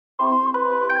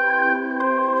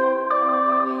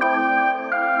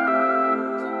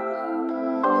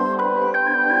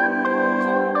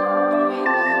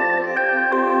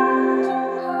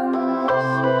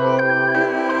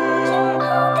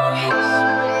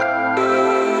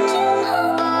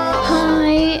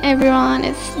everyone,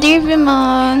 it's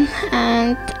Dearvmon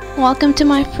and welcome to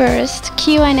my first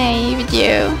Q&A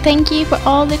video. Thank you for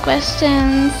all the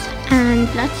questions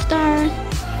and let's start.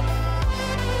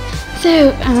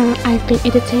 So, I've been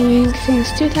editing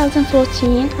since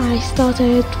 2014. I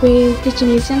started with the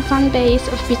Tunisian fan base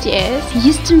of BTS. I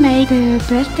used to make the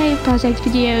birthday project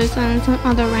videos and some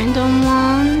other random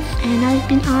ones. And I've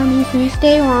been ARMY since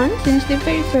day one, since the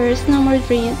very first No More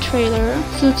Dream trailer.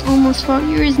 So it's almost 4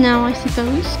 years now, I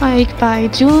suppose. Like by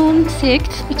June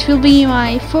 6th, it will be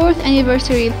my 4th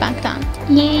anniversary back then.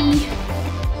 Yay!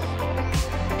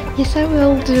 Yes, I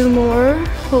will do more,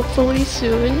 hopefully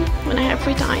soon, when I have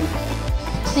free time.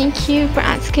 Thank you for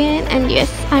asking, and yes,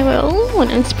 I will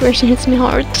when inspiration hits me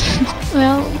hard.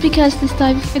 Well, because this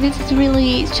type of edit is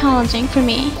really challenging for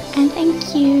me, and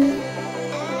thank you.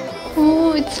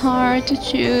 Oh, it's hard to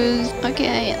choose.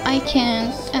 Okay, I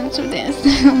can't answer this.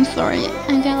 I'm sorry,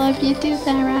 and I love you too,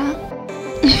 Sarah.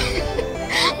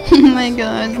 Oh my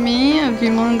god, me and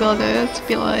VMON goddess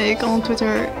be like on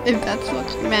Twitter if that's what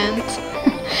you meant.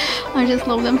 I just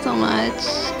love them so much,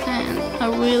 and I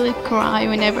really cry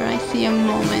whenever I see a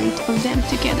moment of them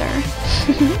together.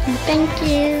 Thank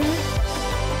you.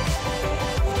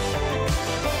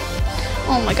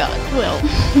 Oh my god, well,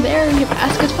 there you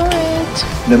asked for it.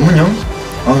 랩몬 형?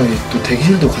 또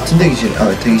대기실도 같은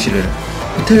대기실에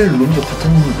호텔 룸도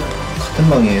같은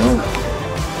방이에요.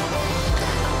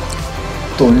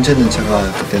 또 언제는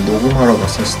제가 그때 녹음하러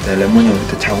갔었을 때 랩몬 형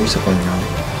그때 자고 있었거든요.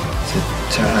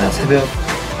 제가 한 새벽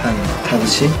한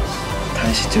 5시?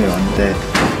 5시쯤에 왔는데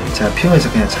제가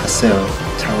피곤해서 그냥 잤어요.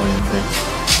 자고 있는데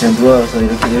그냥 누워서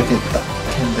이렇게 딱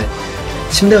했는데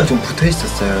침대가 좀 붙어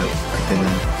있었어요. 그때는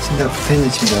침대가 붙어 있는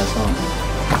침대라서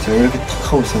제가 이렇게 딱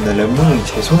하고 있었는데 랩몬 형이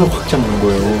제 손을 확 잡는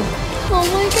거예요.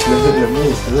 그래서 랩몬 형이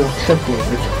제 손을 확 잡고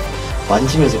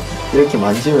이렇게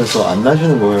만지면서 안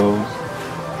놔주는 거예요.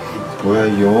 뭐야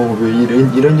이 형, 왜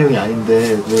이런 형이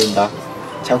아닌데 왜 나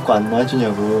자꾸 안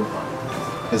놔주냐고.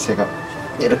 그래서 제가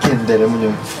이렇게 했는데 랩몬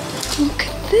형이 Look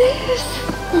at this!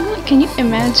 Oh, can you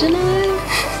imagine it?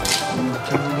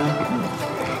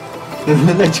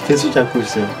 맨날 계속 잡고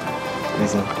있어요.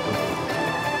 그래서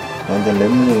완전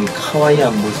랩몬 형이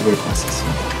카와이한 모습을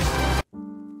봤었습니다.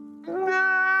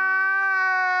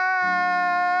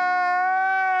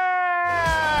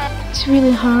 It's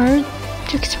really hard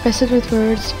to express it with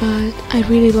words, but I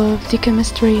really love the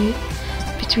chemistry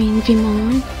between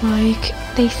VMON. Like,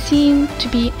 they seem to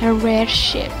be a rare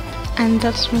ship. And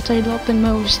that's what I love the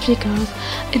most, because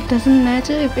it doesn't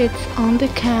matter if it's on the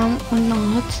cam or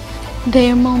not,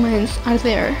 their moments are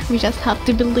there. We just have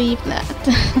to believe that.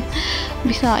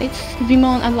 Besides,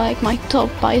 VMON are like my top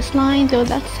bias line, though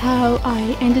that's how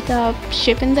I ended up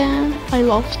shipping them. I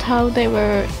loved how they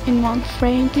were in one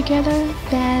frame together,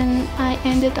 then I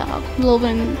ended up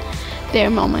loving their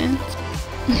moments.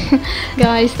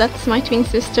 Guys, that's my twin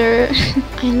sister.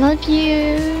 I love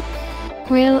you.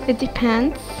 Well, it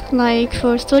depends. Like,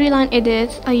 for storyline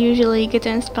edits, I usually get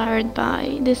inspired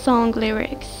by the song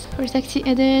lyrics. For sexy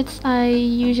edits, I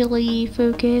usually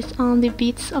focus on the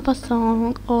beats of a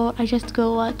song, or I just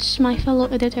go watch my fellow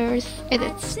editors'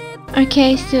 edits.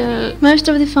 Okay, so most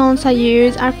of the fonts I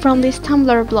use are from this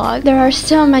Tumblr blog. There are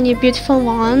so many beautiful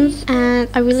ones, and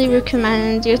I really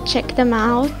recommend you check them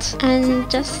out and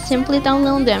just simply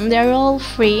download them. They're all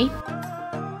free.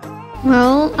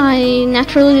 Well, I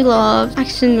naturally love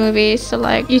action movies, so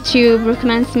like YouTube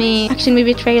recommends me action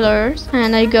movie trailers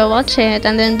and I go watch it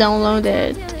and then download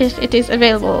it if it is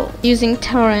available using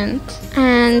torrent.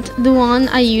 And the one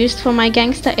I used for my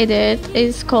gangsta edit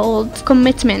is called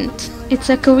Commitment. It's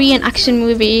a Korean action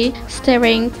movie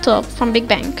starring Top from Big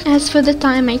Bang. As for the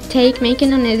time I take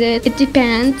making an edit, it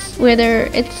depends whether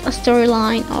it's a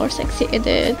storyline or sexy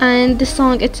edit and the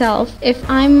song itself. If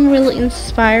I'm really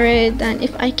inspired and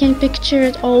if I can picture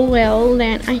it all well,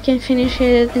 then I can finish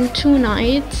it in 2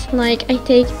 nights. Like, I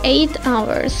take 8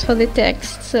 hours for the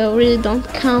text, so really don't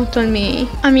count on me.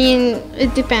 I mean,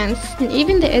 it depends. And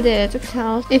even the edit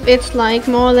itself, if it's like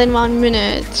more than 1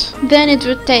 minute, then it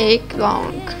would take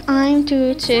long. I'm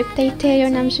to ship Tay-Tay or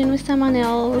Namjoon with someone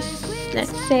else.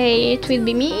 Let's say it will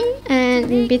be me. And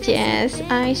in BTS,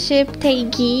 I ship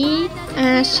Taegi.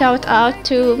 And shout out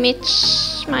to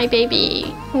Mitch, my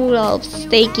baby, who loves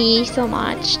Taegi so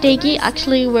much. Taegi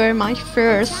actually were my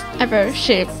first ever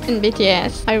ship in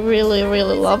BTS. I really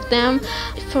love them.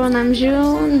 For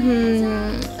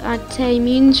Namjoon, I'd say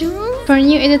Minjun. For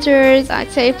new editors,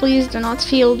 I'd say please do not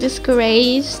feel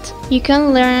discouraged. You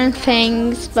can learn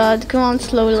things, but go on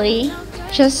slowly.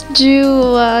 Just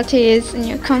do what is in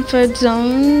your comfort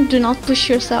zone. Do not push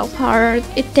yourself hard.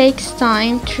 It takes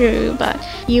time, true, but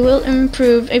you will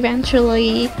improve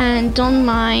eventually. And don't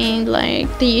mind like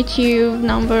the YouTube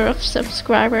number of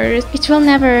subscribers. It will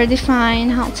never define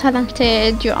how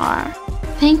talented you are.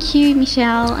 Thank you,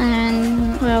 Michelle,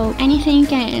 and well, anything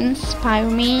can inspire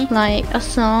me, like a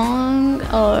song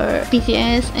or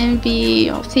BTS,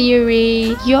 MV, or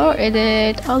theory, your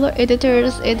edit, other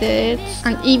editors' edits,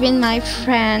 and even my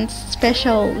friends'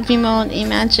 special VMON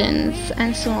imagines,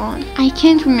 and so on. I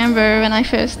can't remember when I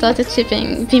first started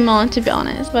shipping VMON, to be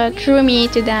honest, but drew me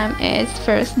to them is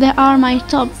first, they are my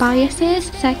top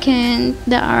biases, second,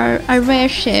 they are a rare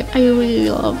ship. I really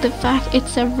love the fact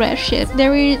it's a rare ship.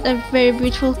 There is a very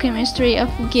beautiful chemistry of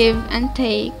give and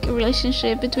take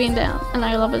relationship between them, and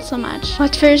I love it so much.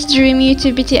 What first drew me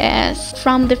to BTS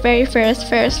from the very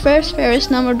first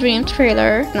Number Dream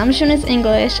trailer. Namjoon is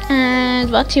English,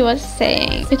 and what he was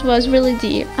saying, it was really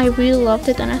deep. I really loved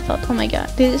it, and I thought, oh my god,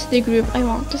 this is the group I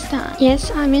want to stand.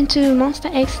 Yes, I'm into Monster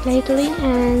X lately,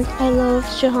 and I love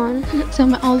Johan. So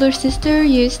my older sister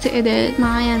used to edit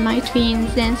my and my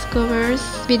twins' dance covers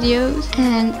videos,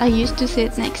 and I used to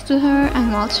sit next to her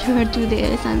and watch her do this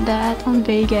and that on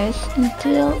Vegas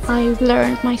until I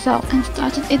learned myself and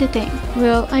started editing.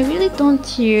 Well, I really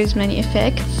don't use many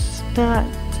effects, but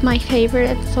my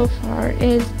favorite so far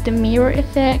is the mirror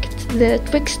effect, the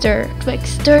Twixter.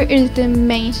 Twixter is the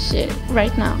main shit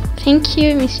right now. Thank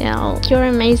you, Michelle. You're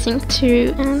amazing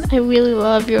too, and I really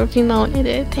love your VMON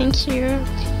edit. Thank you.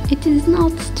 It is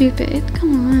not stupid,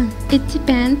 come on. It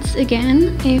depends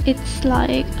again. If it's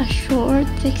like a short,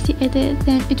 sexy edit,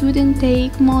 then it wouldn't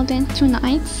take more than 2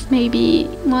 nights, maybe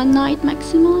 1 night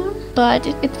maximum. But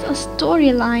if it's a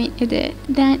storyline edit,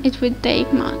 then it would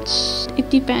take much. It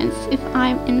depends if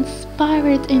I'm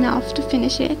inspired enough to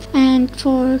finish it. And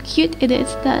for cute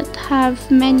edits that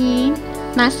have many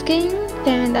masking,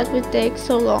 then that would take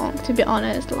so long, to be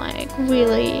honest, like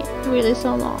really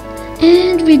so long.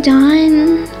 And we're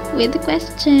done with the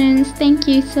questions. Thank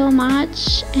you so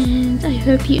much, and I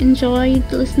hope you enjoyed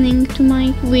listening to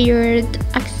my weird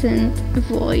accent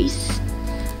voice.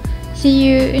 See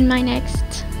you in my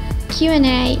next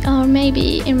Q&A, or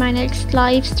maybe in my next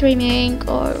live streaming,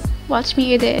 or watch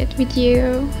me edit with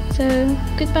you. So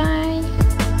goodbye.